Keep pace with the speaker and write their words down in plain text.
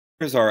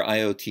Here's our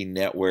IoT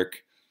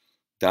network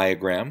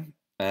diagram,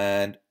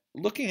 and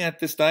looking at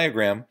this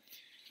diagram,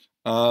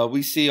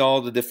 we see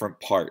all the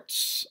different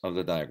parts of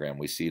the diagram.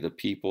 We see the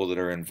people that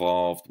are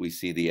involved. We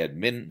see the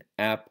admin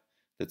app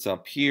that's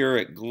up here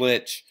at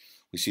Glitch.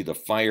 We see the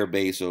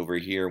Firebase over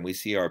here, and we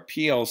see our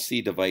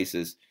PLC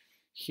devices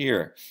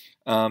here.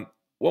 What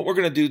we're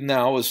going to do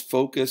now is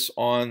focus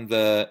on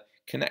the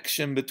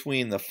connection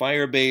between the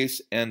Firebase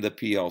and the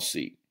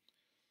PLC.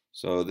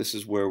 So this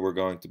is where we're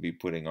going to be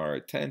putting our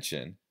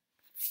attention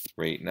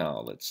right now.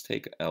 Let's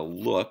take a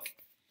look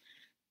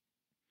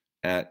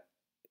at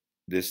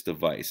this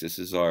device. This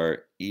is our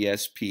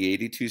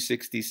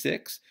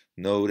ESP8266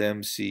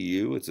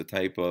 NodeMCU. It's a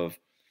type of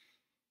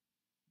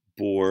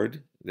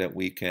board that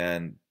we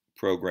can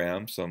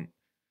program some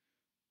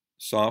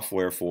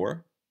software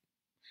for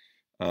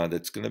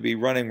that's going to be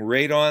running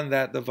right on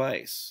that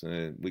device.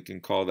 We can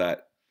call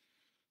that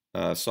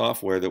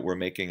software that we're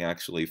making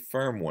actually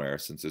firmware,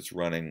 since it's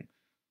running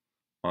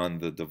on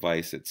the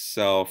device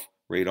itself,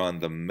 right on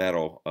the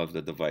metal of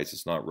the device.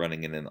 It's not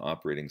running in an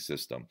operating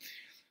system.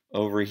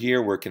 Over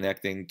here, we're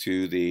connecting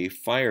to the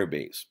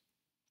Firebase.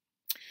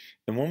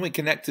 And when we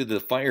connect to the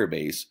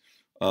Firebase,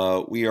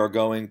 we are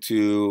going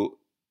to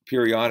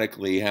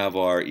periodically have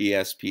our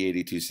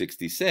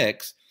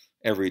ESP8266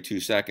 every 2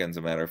 seconds,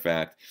 a matter of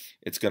fact.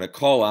 It's going to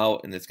call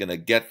out and it's going to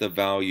get the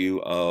value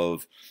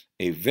of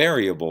a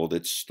variable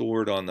that's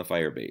stored on the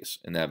Firebase.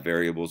 And that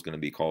variable is going to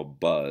be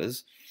called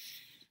buzz.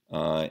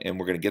 And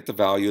we're going to get the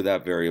value of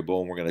that variable,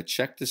 and we're going to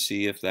check to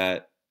see if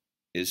that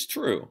is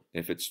true.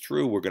 If it's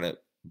true, we're going to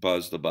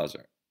buzz the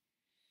buzzer.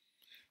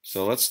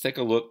 So let's take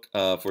a look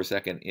for a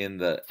second in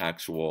the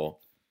actual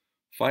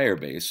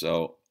Firebase.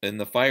 So in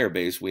the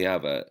Firebase, we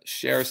have a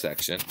share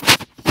section.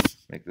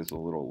 Make this a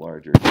little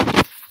larger.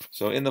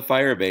 So in the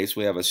Firebase,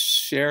 we have a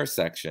share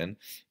section,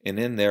 and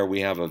in there we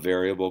have a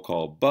variable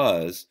called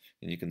buzz,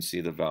 and you can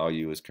see the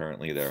value is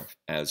currently there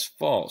as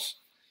false.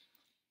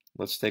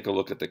 Let's take a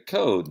look at the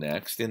code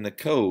next. In the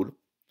code,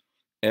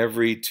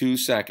 every 2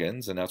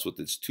 seconds, and that's what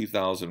this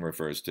 2000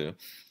 refers to,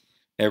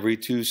 every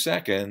 2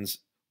 seconds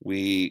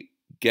we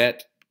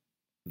get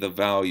the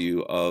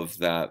value of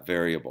that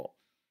variable.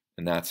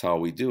 And that's how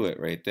we do it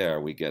right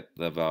there. We get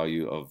the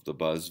value of the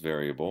buzz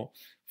variable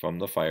from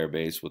the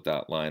Firebase with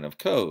that line of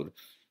code.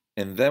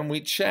 And then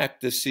we check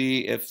to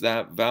see if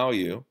that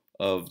value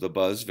of the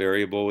buzz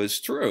variable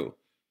is true.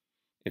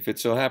 If it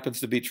so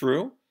happens to be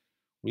true,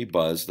 we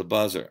buzz the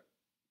buzzer.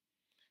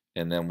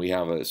 And then we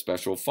have a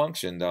special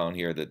function down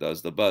here that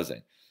does the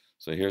buzzing.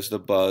 So here's the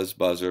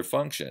buzzer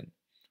function.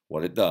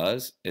 What it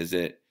does is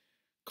it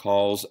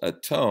calls a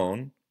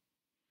tone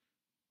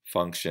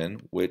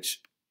function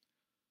which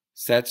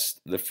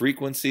sets the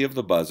frequency of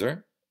the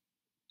buzzer,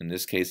 in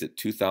this case at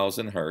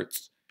 2000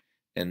 hertz,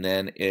 and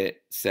then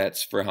it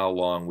sets for how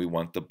long we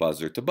want the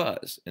buzzer to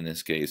buzz, in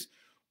this case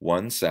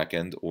 1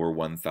 second or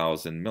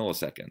 1000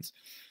 milliseconds.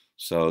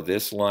 So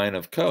this line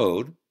of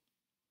code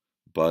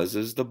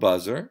buzzes the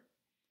buzzer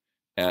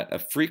at a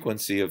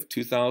frequency of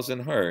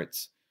 2000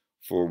 hertz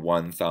for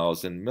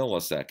 1000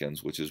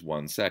 milliseconds, which is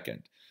 1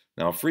 second.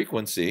 Now,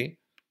 frequency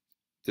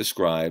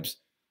describes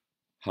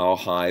how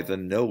high the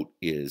note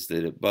is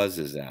that it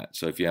buzzes at.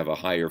 So if you have a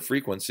higher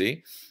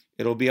frequency,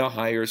 it'll be a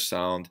higher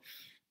sound.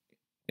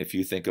 If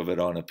you think of it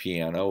on a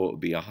piano, it would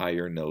be a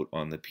higher note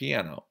on the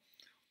piano.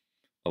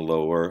 A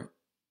lower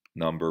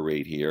number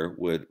right here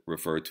would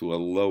refer to a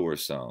lower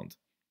sound.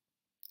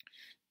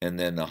 And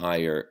then the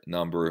higher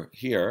number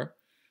here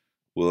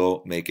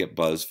will make it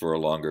buzz for a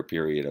longer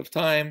period of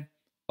time.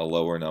 A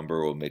lower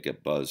number will make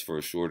it buzz for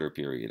a shorter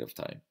period of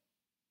time.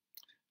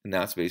 And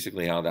that's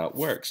basically how that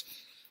works.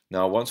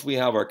 Now, once we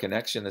have our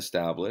connection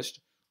established,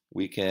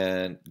 we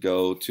can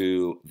go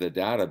to the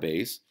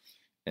database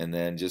and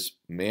then just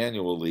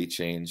manually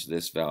change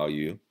this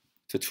value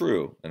to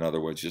true. In other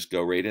words, just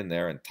go right in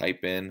there and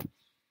type in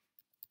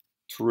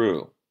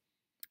true.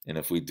 And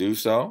if we do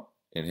so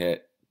and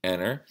hit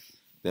enter,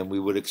 then we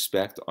would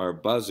expect our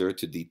buzzer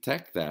to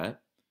detect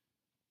that,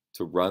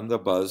 to run the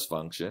buzz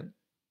function,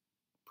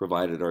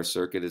 provided our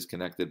circuit is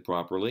connected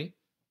properly.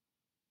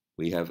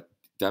 We have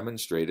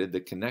demonstrated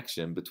the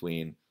connection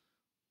between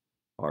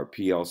our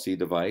PLC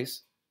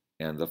device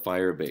and the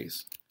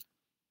Firebase.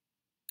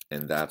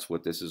 And that's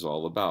what this is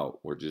all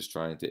about. We're just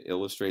trying to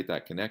illustrate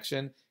that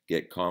connection,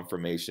 get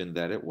confirmation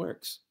that it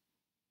works.